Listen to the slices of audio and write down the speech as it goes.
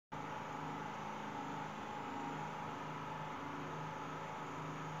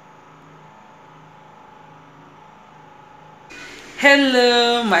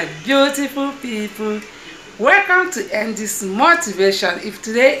Hello my beautiful people, welcome to Andy's Motivation. If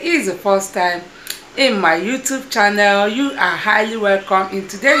today is the first time in my YouTube channel, you are highly welcome. In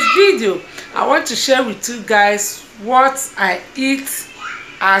today's video I want to share with you guys what I eat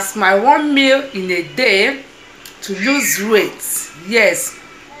as my one meal in a day to lose weight. Yes,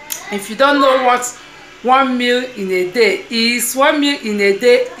 if you don't know what one meal in a day is, one meal in a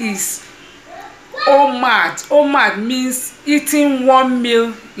day is OMAD. OMAD means eating one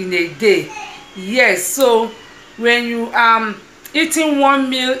meal in a day. Yes, so when you eating one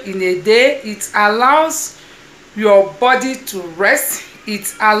meal in a day, it allows your body to rest,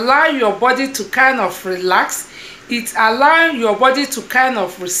 it allows your body to kind of relax, it allows your body to kind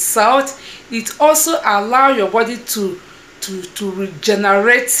of reset, it also allows your body to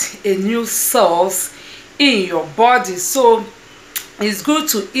regenerate a new cells in your body. So it's good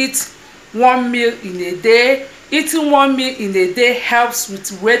to eat one meal in a day. Eating one meal in a day helps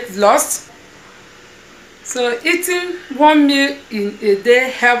with weight loss. So eating one meal in a day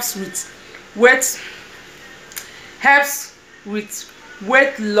helps with weight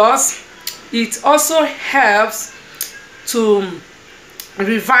loss. It also helps to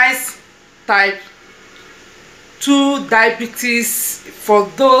reverse type 2 diabetes for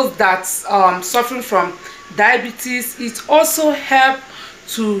those that suffering from diabetes. It also helps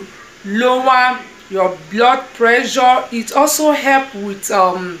to lower your blood pressure. It also helps with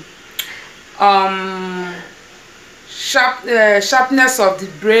sharpness of the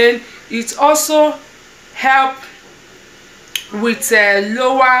brain. It also helps with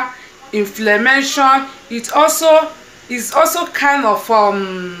lower inflammation. It also is also kind of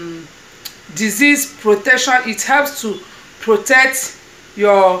disease protection. It helps to protect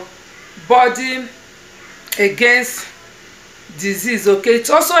your body against disease. Okay, it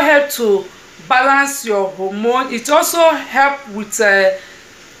also helps to balance your hormone. It also helps with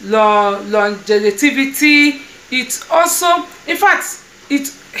longevity. It also, in fact,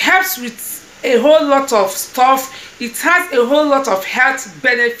 it helps with a whole lot of stuff. It has a whole lot of health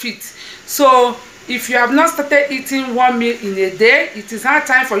benefits. So if you have not started eating one meal in a day, it is hard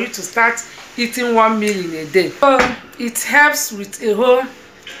time for you to start eating one meal in a day. So it helps with a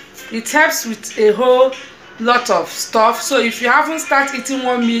whole lot of stuff. So if you haven't started eating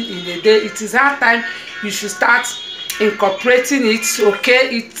one meal in a day, it is hard time you should start incorporating it. Okay,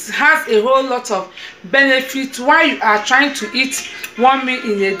 it has a whole lot of benefits while you are trying to eat one meal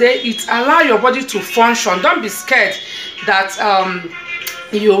in a day. It allows your body to function. Don't be scared that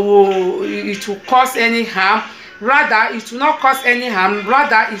it will cause any harm. Rather, it will not cause any harm.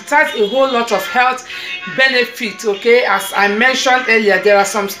 Rather, it has a whole lot of health benefits. Okay, as I mentioned earlier, there are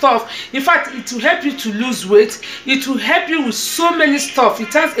some stuff. In fact, it will help you to lose weight. It will help you with so many stuff.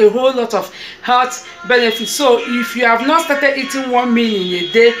 It has a whole lot of health benefits. So if you have not started eating one meal in a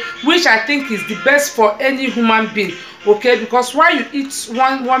day, which I think is the best for any human being, okay, because while you eat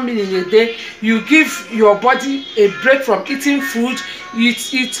one meal in a day, you give your body a break from eating food.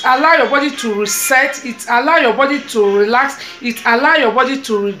 It allows your body to reset, it allows your body to relax, it allows your body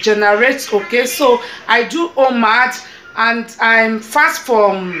to regenerate. Okay, so I do OMAD and I'm fast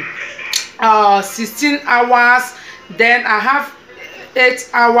for 16 hours, then I have 8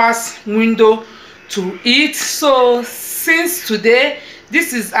 hours window to eat. So since today,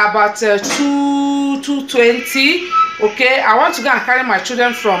 this is about 2:20. Okay, I want to go and carry my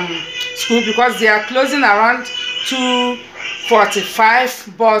children from school because they are closing around 2:45,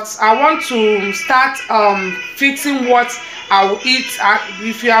 but I want to start fixing what I will eat.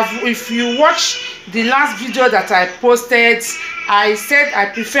 If you watch the last video that I posted, I said I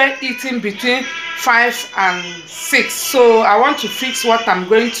prefer eating between 5 and 6. So I want to fix what I'm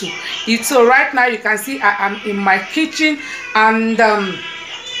going to eat. So right now you can see I am in my kitchen, and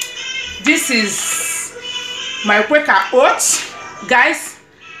this is my Quaker oats. Guys,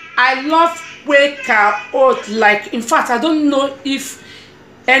 I love Quaker oats. Like, in fact, I don't know if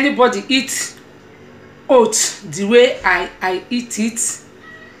anybody eats oats the way I eat it.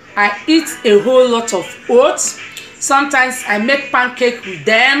 I eat a whole lot of oats. Sometimes I make pancake with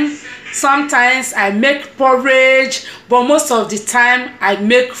them, sometimes I make porridge, but most of the time I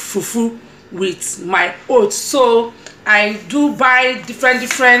make fufu with my oats. So I do buy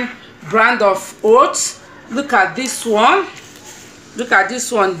different brand of oats. Look at this one. Look at this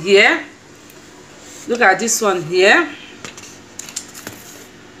one here. Look at this one here.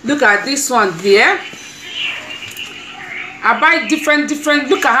 Look at this one here. I buy different.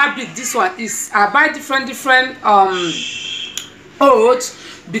 Look at how big this one is. I buy different oats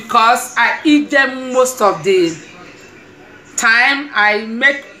because I eat them most of the time. I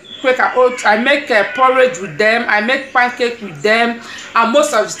make Quaker oats, I make porridge with them, I make pancake with them, and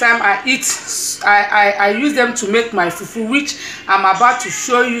most of the time I use them to make my fufu, which I'm about to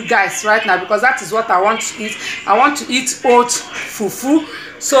show you guys right now, because that is what I want to eat. I want to eat oat fufu.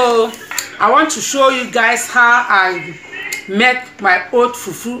 So I want to show you guys how I make my oat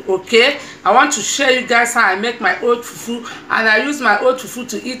fufu. Okay, I want to show you guys how I make my oat fufu, and I use my oat fufu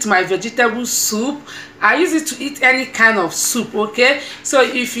to eat my vegetable soup. I use it to eat any kind of soup. Okay, so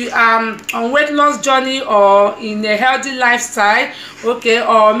if you are on weight loss journey or in a healthy lifestyle, okay,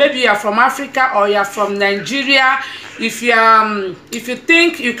 or maybe you are from Africa or you are from Nigeria, if you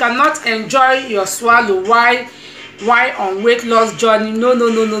think you cannot enjoy your swallow why on weight loss journey, no,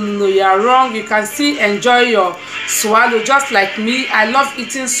 you are wrong. You can still enjoy your swallow just like me. I love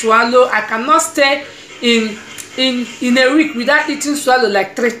eating swallow. I cannot stay in a week without eating swallow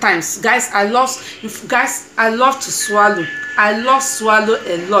like 3 times. Guys, I love to swallow. I love swallow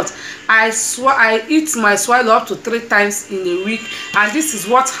a lot. I eat my swallow up to 3 times in a week, and this is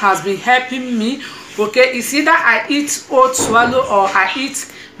what has been helping me. Okay, it's either I eat oat swallow or I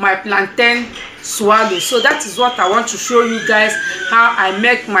eat my plantain swallow. So that is what I want to show you guys, how I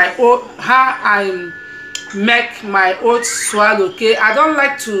make my oat swallow. Okay, I don't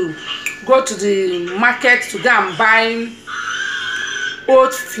like to go to the market to go and buy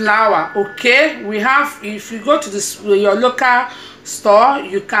oat flour. Okay, we have, if you go to your local store,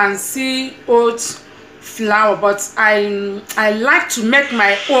 you can see oat flour, but I like to make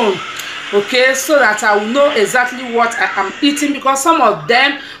my own. Okay, so that I will know exactly what I am eating, because some of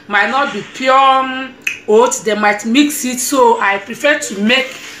them might not be pure oats, they might mix it. So I prefer to make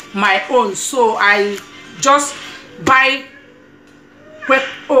my own. So I just buy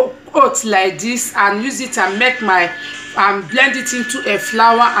oats like this and use it and make and blend it into a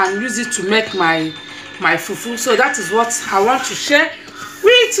flour and use it to make my fufu. So that is what I want to share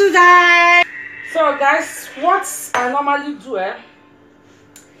with you guys. So guys, what I normally do,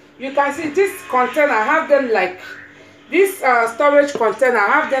 you can see this container, I have them like this storage container, I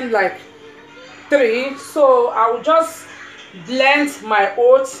have them like 3. So I will just blend my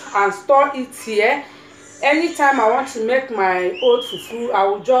oats and store it here. Anytime I want to make my oat fufu, I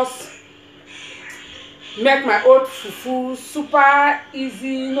will just make my oat fufu super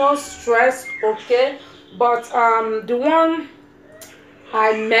easy, no stress. Okay, but the one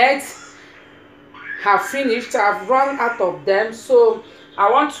I made have finished. I've run out of them, so I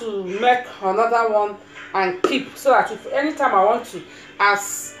want to make another one and keep, so that if anytime I want to,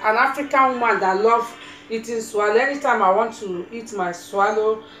 as an African woman that love eating swallow, anytime I want to eat my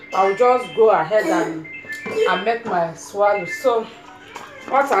swallow, I'll just go ahead and make my swallow. So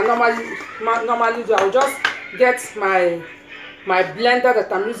what I normally do, I'll just get my blender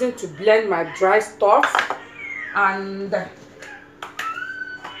that I'm using to blend my dry stuff, and let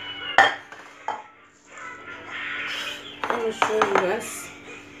me show you guys.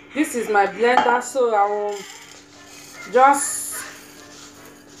 This is my blender, so I will just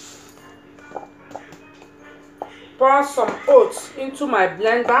pour some oats into my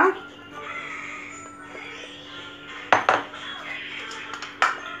blender.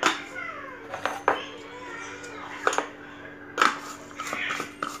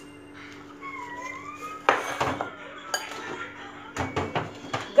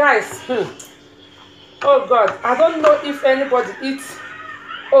 Guys, oh God, I don't know if anybody eats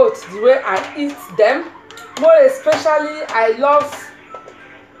oats the way I eat them. More especially, I love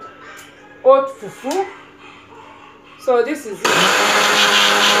oat fufu. So this is it.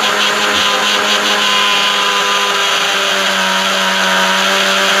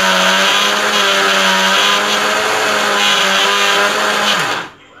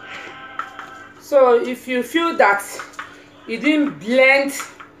 So if you feel that it didn't blend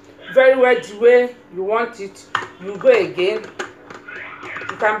very well the way you want it, you go again.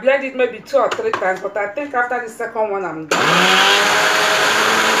 You can blend it maybe 2 or 3 times, but I think after the second one I'm done.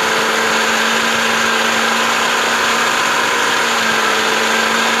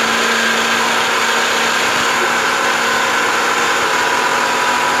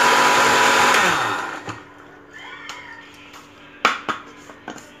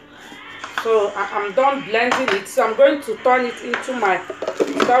 So I'm done blending it, so I'm going to turn it into my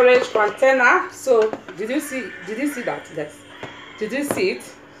storage container. So did you see that? Yes, did you see it?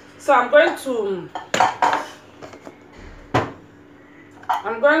 So I'm going to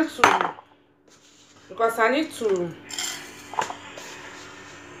because I need to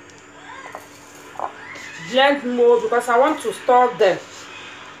blend more, because I want to store them.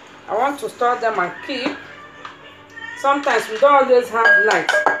 I want to store them and keep. Sometimes we don't always have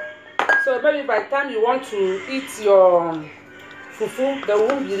light. So maybe by the time you want to eat your fufu, they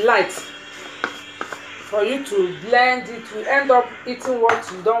won't be light. For you to blend it, you end up eating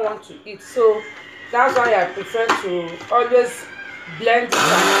what you don't want to eat. So that's why I prefer to always blend it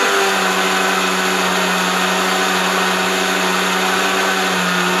and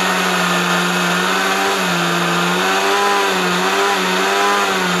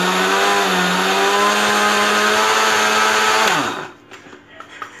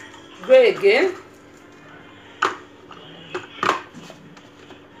go again.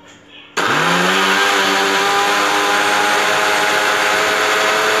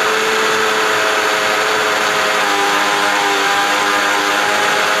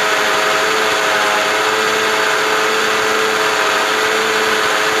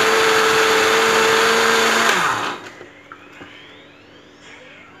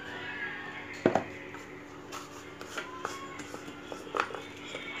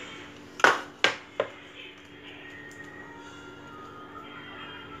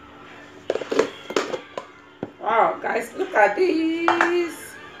 Wow, guys, look at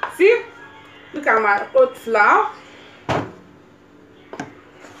this. See, look at my oat flour.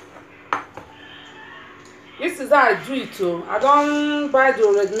 This is how I do it too. I don't buy the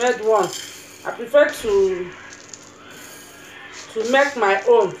ready-made one. I prefer to make my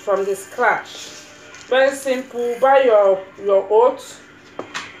own from the scratch. Very simple. Buy your oats.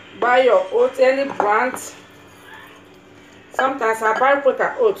 Buy your oats, any brand. Sometimes I buy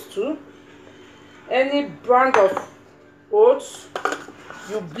Quaker oats too. Any brand of oats,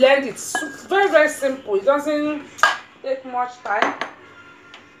 you blend it. Very, very simple. It doesn't take much time.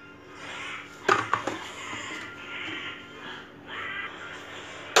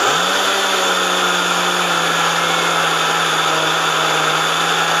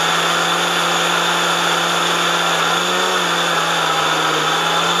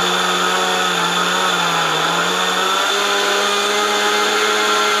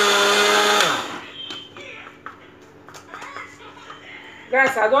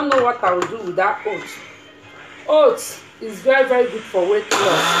 Guys, I don't know what I will do with that oats. Oats is very, very good for weight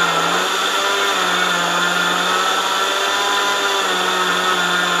loss.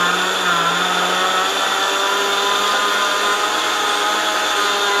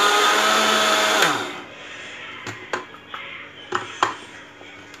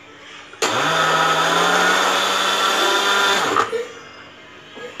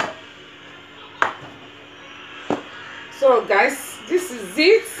 So guys, this is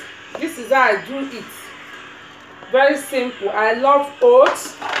it. This is how I do it. Very simple. I love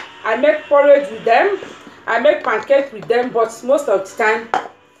oats. I make porridge with them. I make pancake with them, but most of the time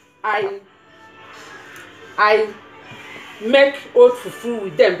I make oat fufu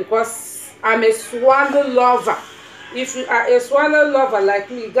with them because I'm a swallow lover. If you are a swallow lover like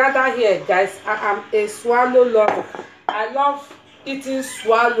me, gather here, guys. I am a swallow lover. I love eating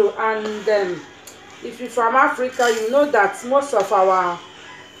swallow, and if you're from Africa, you know that most of our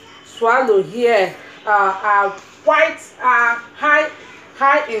swallow here are quite high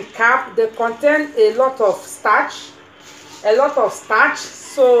in carb. They contain a lot of starch.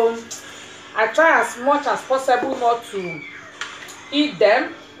 So I try as much as possible not to eat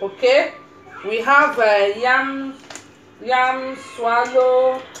them. Okay, we have yam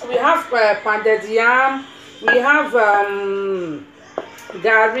swallow. We have pounded yam. We have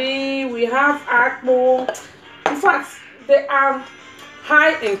gari, we have akpu. In fact, they are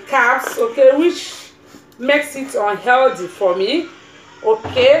high in carbs, okay, which makes it unhealthy for me.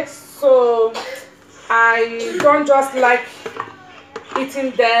 Okay, so I don't just like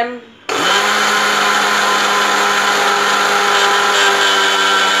eating them.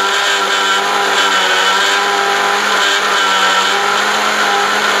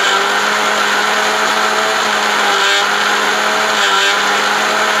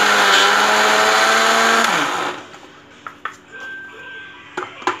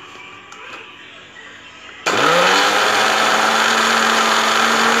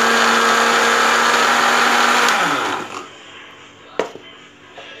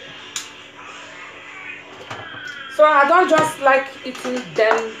 So I don't just like eating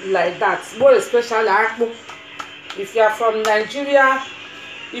them like that, more especially akpu. If you are from Nigeria,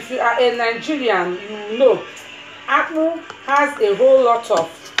 if you are a Nigerian, you know akpu has a whole lot of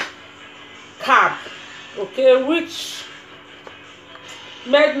carb, okay, which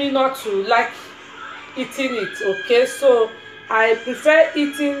made me not to like eating it. Okay, so I prefer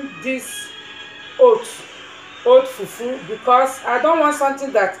eating this oat fufu because I don't want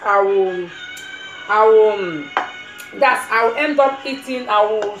something that I will end up eating. I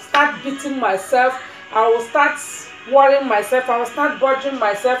will start beating myself. I will start worrying myself. I will start bothering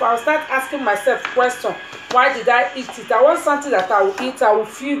myself. I will start asking myself questions. Why did I eat it? I want something that I will eat. I will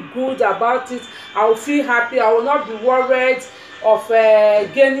feel good about it. I will feel happy. I will not be worried of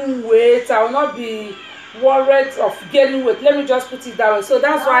gaining weight. I will not be worried of gaining weight. Let me just put it that way. So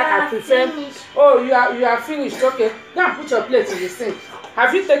that's why I prefer. Finished. Oh, you are finished. Okay, now put your plate in the sink.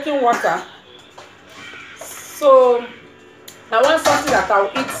 Have you taken water? So I want something that I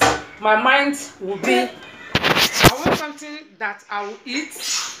will eat. My mind will be. I want something that I will eat.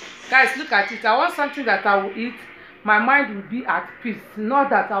 Guys, look at it. I want something that I will eat. My mind will be at peace. Not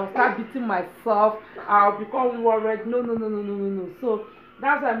that I will start beating myself. I'll become worried. No. So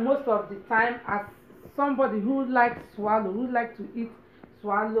that's why most of the time, as somebody who likes swallow, who likes to eat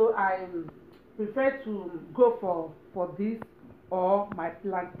swallow, I prefer to go for this or my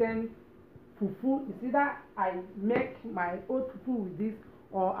plantain fufu. It's either I make my own fufu with this,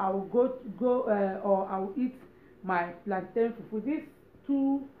 or I will or I will eat my plantain fufu. These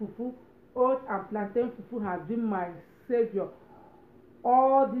two fufu, oat and plantain fufu, have been my savior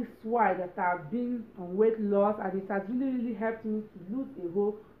all this while that I've been on weight loss, and it has really helped me to lose a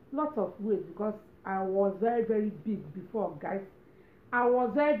whole lot of weight, because I was very big before, guys. I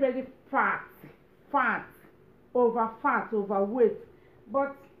was very fat, overweight,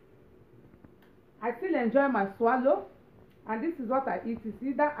 but I still enjoy my swallow, and this is what I eat. It's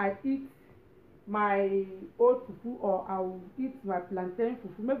either I eat my oat fufu or I will eat my plantain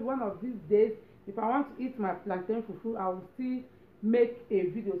fufu. Maybe one of these days, if I want to eat my plantain fufu, I will still make a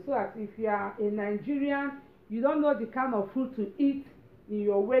video, so that if you are a Nigerian, you don't know the kind of food to eat in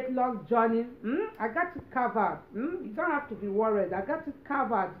your weight loss journey, I got you covered. You don't have to be worried. I got you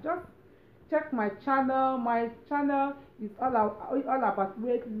covered. Just check my channel. My channel is all about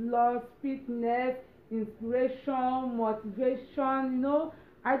weight loss, fitness, inspiration, motivation.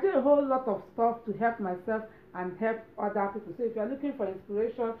 I do a whole lot of stuff to help myself and help other people. So if you're looking for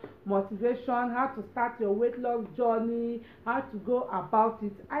inspiration, motivation, how to start your weight loss journey, how to go about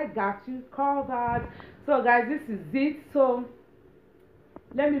it, I got you covered. So guys, this is it. So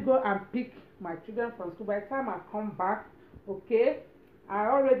let me go and pick my children from school. By the time I come back, okay, I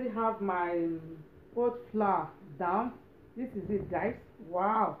already have my oat flour down. This is it, guys.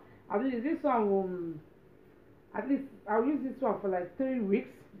 Wow. At least this one will, at least I'll use this one for like 3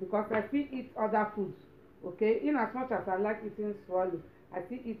 weeks, because I still eat other foods. Okay, in as much as I like eating swallow, I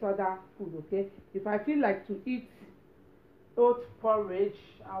still eat other food. Okay, if I feel like to eat oat porridge,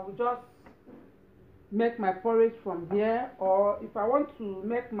 I will just make my porridge from here, or if I want to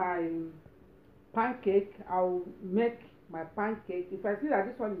make my pancake, I will make my pancake. If I see that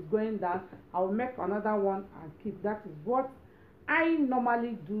this one is going down, I will make another one and keep. That is what I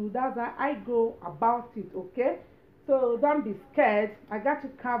normally do. That's how I go about it. Okay, so don't be scared. I got you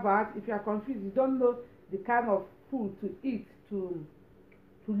covered. If you are confused, you don't know the kind of food to eat to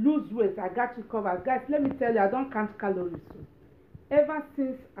lose weight, I got you covered. Guys, let me tell you, I don't count calories. Ever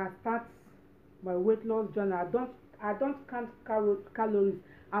since I start my weight loss journey, I don't count calories.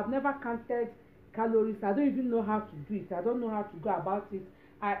 I've never counted calories. I don't even know how to do it. I don't know how to go about it.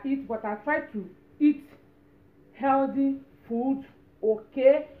 I eat, but I try to eat healthy food.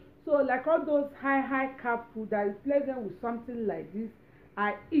 Okay, so like all those high carb food that is pleasant with something like this,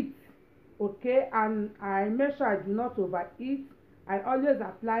 I eat. Okay, and I make sure I do not overeat. I always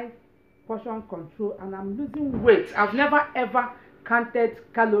apply portion control, and I'm losing weight. I've never ever counted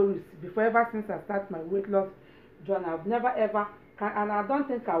calories before, ever since I start my weight loss journey. I've never ever, and I don't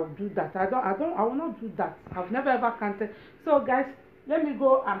think I will do that. I will not do that. I've never ever counted. So guys, let me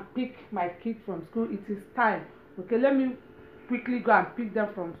go and pick my kids from school. It is time. Okay, let me quickly go and pick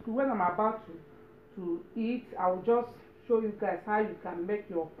them from school. When I'm about to eat, I will just show you guys how you can make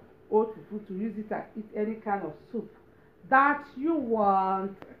your oat fufu to use it and eat any kind of soup that you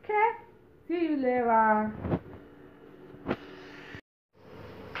want. Okay, see you later.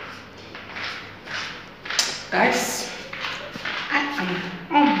 Guys, I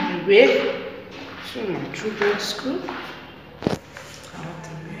am on my way to my children's school.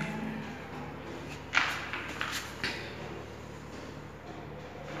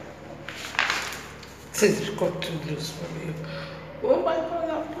 It's difficult to lose for me. Oh my God,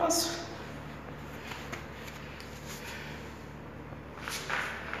 I've lost.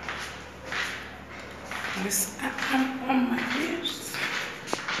 Yes, I'm on my ears.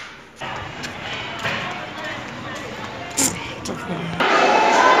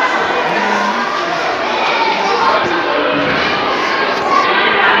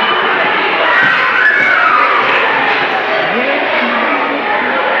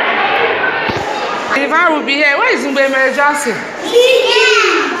 If I will be here, where is Mbeme Johnson?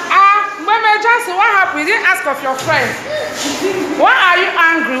 Johnson, what happened? You didn't ask of your friend. Why are you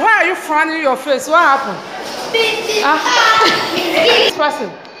angry? Why are you frowning your face? What happened? This person.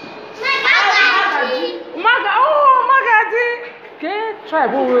 Maga. Oh, Magadi. Okay,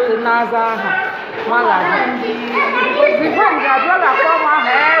 try. Naza. Magadi. Before we have done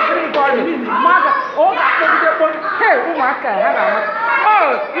everybody. Maga. Oh, hey, Umaka.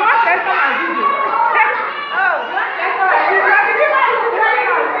 Oh, you want to enter my video? Oh, you want to enter my video?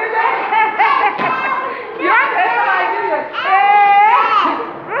 You want to enter my video?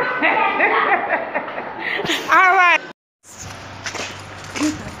 All right.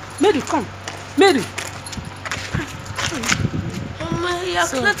 Mary, come. Mary. Mama, your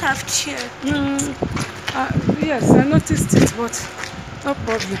clothes have chair. Yes, I noticed it, but no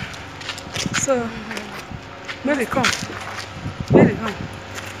problem. So, Mary, come. Mary, come.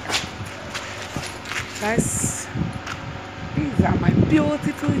 Guys, these are my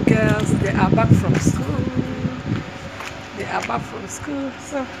beautiful girls. They are back from school.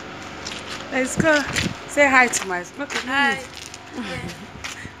 So, let's go. Say hi to my. Hi.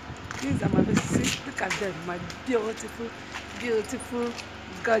 These are my babies. Look at them, my beautiful,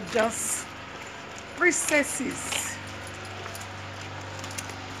 gorgeous princesses.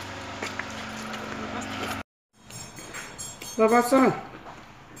 Baba son,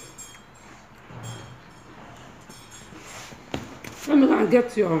 let me go and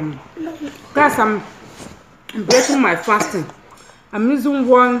get your. Guys, I'm breaking my fasting. I'm using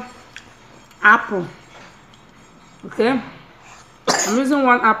one apple. Okay. I'm using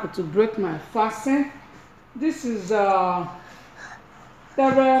one apple to break my fasting. This is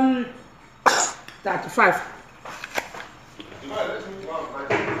 7:35.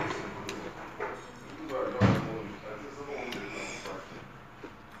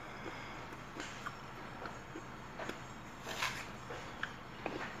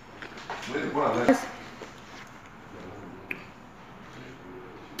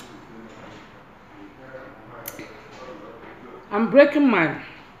 I'm breaking my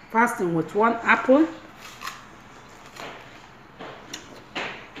fasting with one apple.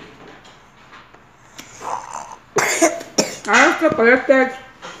 I also collected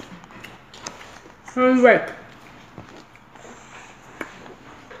homework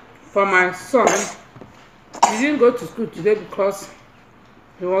for my son. He didn't go to school today because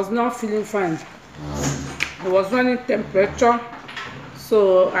he was not feeling fine. He was running temperature,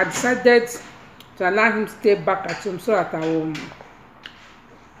 so I decided to allow him to stay back at home so that I will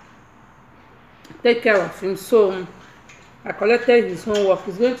take care of him. So I collected his homework.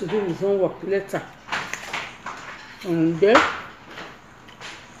 He's going to do his homework later. And then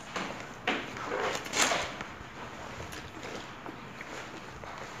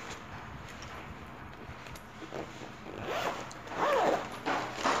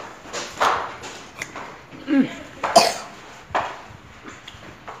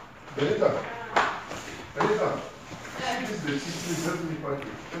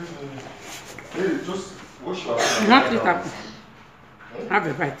just wash your hands. not it up. Have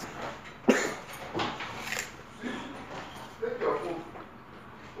a bite. Take your food.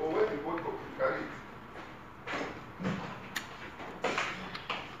 Or when you wake up, you carry it.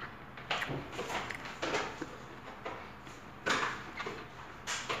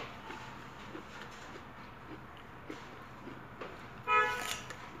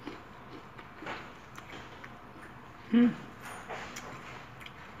 You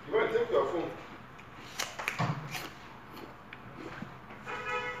want to take your phone?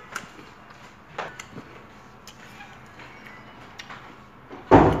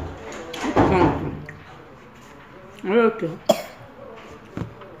 Okay.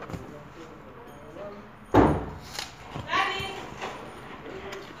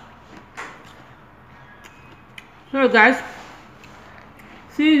 So guys,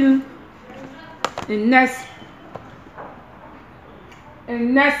 see you in next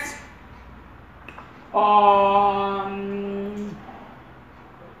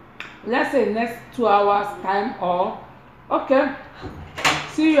let's say next 2 hours time, or okay,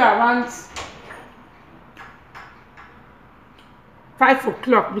 see you around 5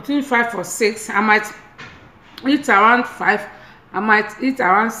 o'clock, between 5 or 6. I might eat around 5, I might eat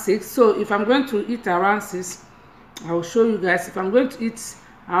around 6. So if I'm going to eat around 6, I will show you guys. If I'm going to eat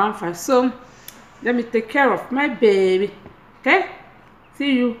around 5, so let me take care of my baby. Okay,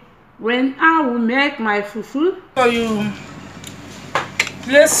 see you when I will make my fufu. So you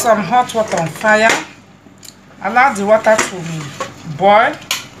place some hot water on fire, allow the water to boil.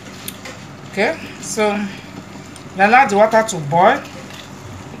 Okay, so you allow the water to boil.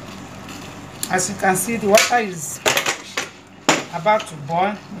 As you can see, the water is about to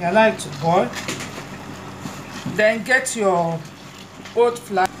boil. You allow it to boil. Then get your oat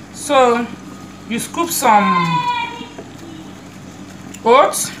flour. So you scoop some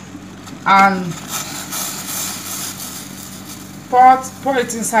oats and pour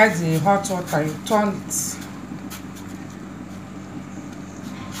it inside the hot water. You turn it.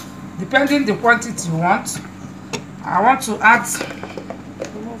 Depending the quantity you want. I want to add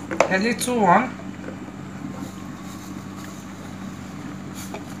a little one.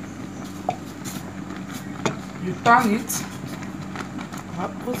 You turn it.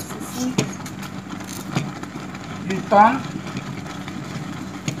 You turn.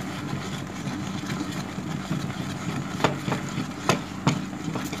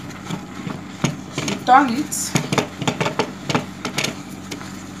 You turn it.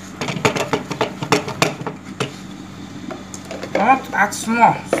 I want to add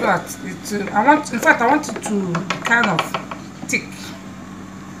small so that it. In fact, I want it to be kind of thick.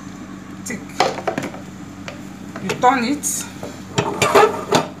 You turn it.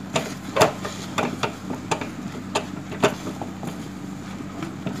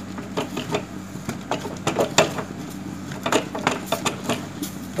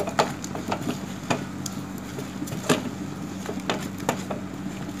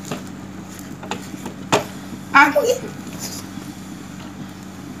 And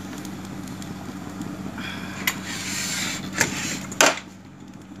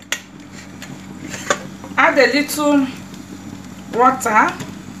add a little water.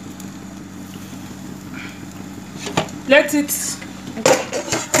 Let it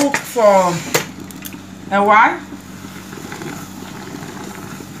cook for a while.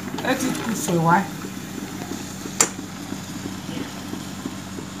 Let it cook for a while.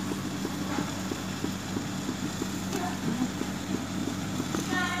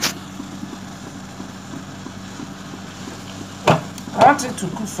 I want it to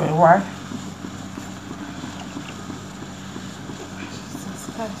cook for a while.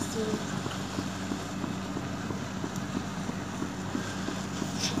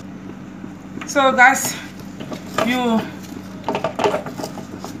 So guys, you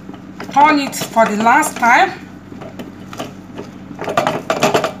turn it for the last time.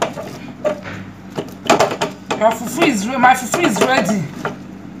 Your fufu is ready. My fufu is ready.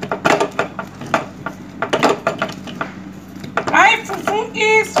 My fufu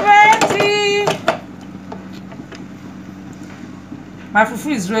is ready. My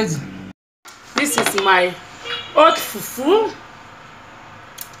fufu is ready. This is my oat fufu.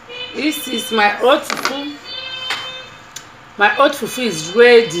 This is my oat fufu. My oat fufu is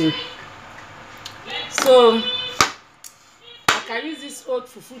ready. So I can use this oat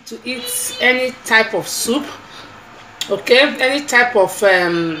fufu to eat any type of soup. Okay, any type of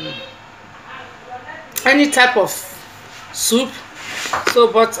soup. So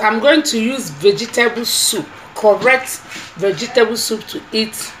but I'm going to use vegetable soup, correct vegetable soup, to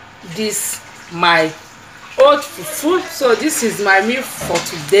eat this my oat fufu. So this is my meal for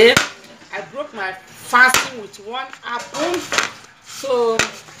today. I broke my fasting with 1 apple. So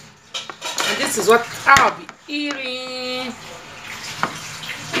and this is what I'll be eating.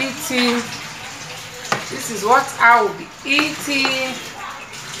 This is what I will be eating.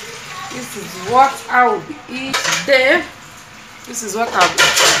 This is what I will be eating today. This is what I'll be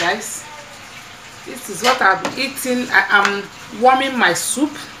eating, guys. This is what I'll be eating. I am warming my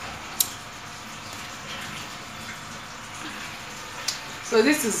soup. So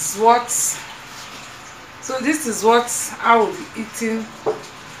this is what I will be eating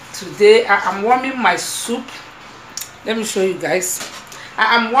today. I am warming my soup. Let me show you guys.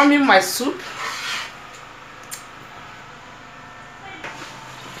 I am warming my soup.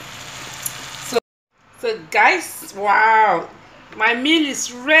 So guys, wow, my meal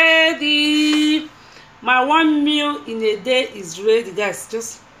is ready. My one meal in a day is ready, guys.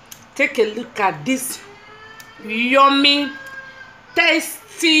 Just take a look at this yummy,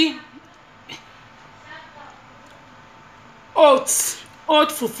 tasty oat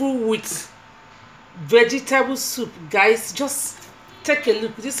fufu with vegetable soup, guys. Just take a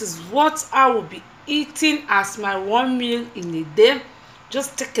look. This is what I will be eating as my one meal in a day.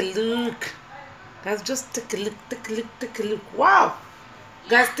 Just take a look, guys. Just take a look, take a look. Wow,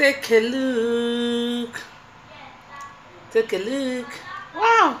 guys, take a look,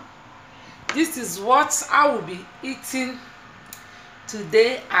 wow. This is what I will be eating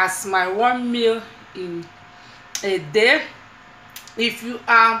today as my one meal in a day. If you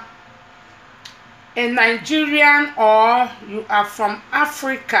are a Nigerian or you are from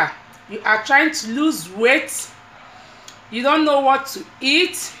Africa, you are trying to lose weight, you don't know what to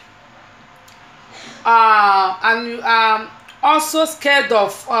eat, and you are also scared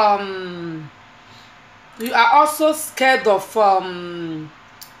of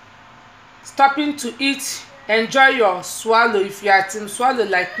stopping to eat, enjoy your swallow. If you are team swallow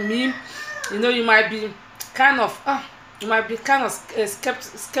like me, you know, you might be kind of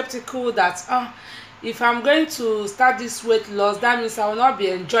skeptical that if I'm going to start this weight loss, that means I will not be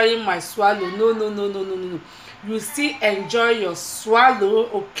enjoying my swallow. No. You still enjoy your swallow,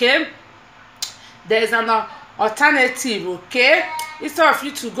 okay? There is an alternative, okay? Instead of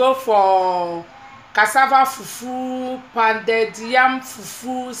you to go for cassava fufu, pounded yam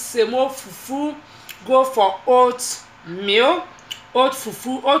fufu, semo fufu, go for oatmeal. Oat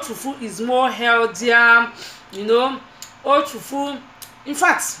fufu is more healthier, you know. Oat fufu, in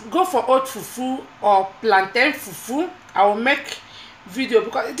fact, go for oat fufu or plantain fufu. I will make video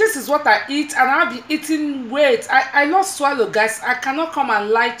because this is what I eat, and I'll be eating weight. I love swallow, guys. I cannot come and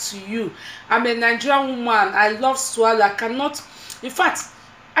lie to you. I'm a Nigerian woman. I love swallow. I cannot, in fact,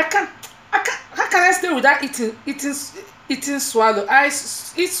 how can I stay without eating swallow? I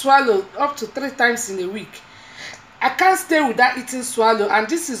eat swallow up to 3 times in a week. I can't stay without eating swallow, and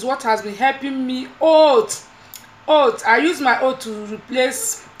this is what has been helping me. Oat. I use my oat to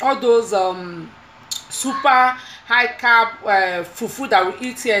replace all those super high carb fufu that we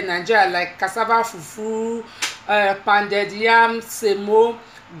eat here in Nigeria, like cassava fufu, pounded yam, semo,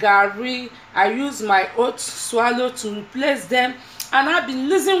 gari. I use my oat swallow to replace them, and I've been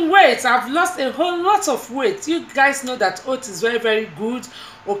losing weight. I've lost a whole lot of weight. You guys know that oat is very, very good.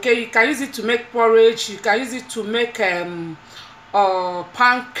 Okay, you can use it to make porridge, you can use it to make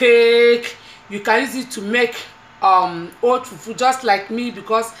pancake, you can use it to make oat fufu, just like me,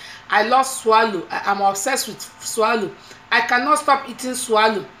 because I love swallow. I'm obsessed with swallow. I cannot stop eating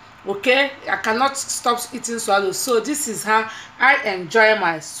swallow. Okay, I cannot stop eating swallow. So this is how I enjoy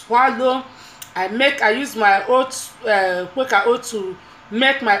my swallow. I use my oat quaker oat to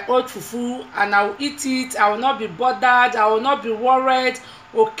make my oat fufu, and I will eat it. I will not be bothered, I will not be worried,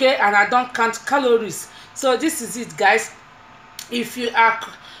 okay? And I don't count calories. So this is it, guys. If you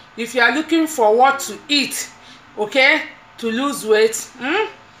are looking for what to eat, okay, to lose weight,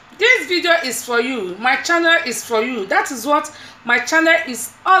 this video is for you. My channel is for you. That is what my channel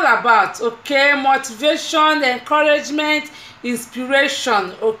is all about, okay? Motivation, encouragement,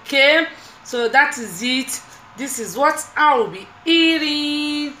 inspiration, okay? So that is it. This is what I will be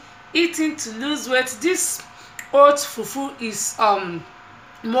eating to lose weight. This oat fufu is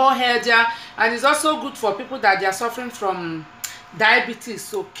more healthier, and it's also good for people that they are suffering from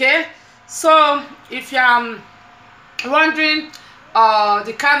diabetes, okay? So if you are wondering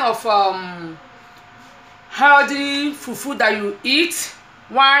the kind of healthy fufu that you eat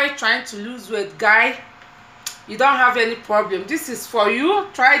while trying to lose weight, guy, you don't have any problem. This is for you.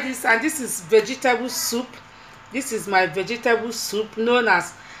 Try this. And this is vegetable soup. This is my vegetable soup, known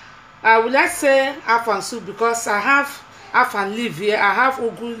as let's say afan soup, because I have afan leaf here, I have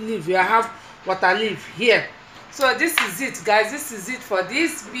ugu leaf here, I have water leaf here. So this is it, guys. This is it for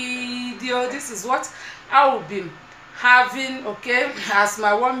this video. This is what I will be having, okay, as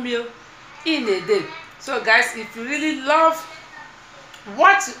my one meal in a day. So guys, if you really love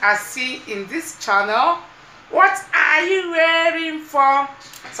what you are seeing in this channel, what are you waiting for?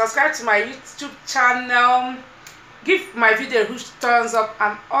 Subscribe to my YouTube channel, give my video a huge thumbs up,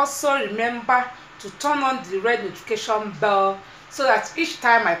 and also remember to turn on the red notification bell so that each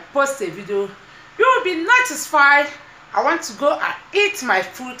time I post a video, you will be notified. I want to go and eat my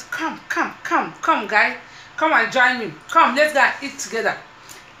food. Come, guys. Come and join me. Come, let's go and eat together.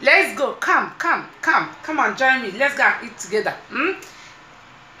 Let's go. Come and join me. Let's go and eat together.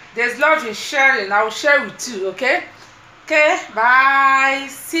 There's love in sharing. I will share with you, okay? Okay, bye.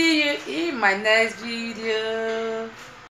 See you in my next video.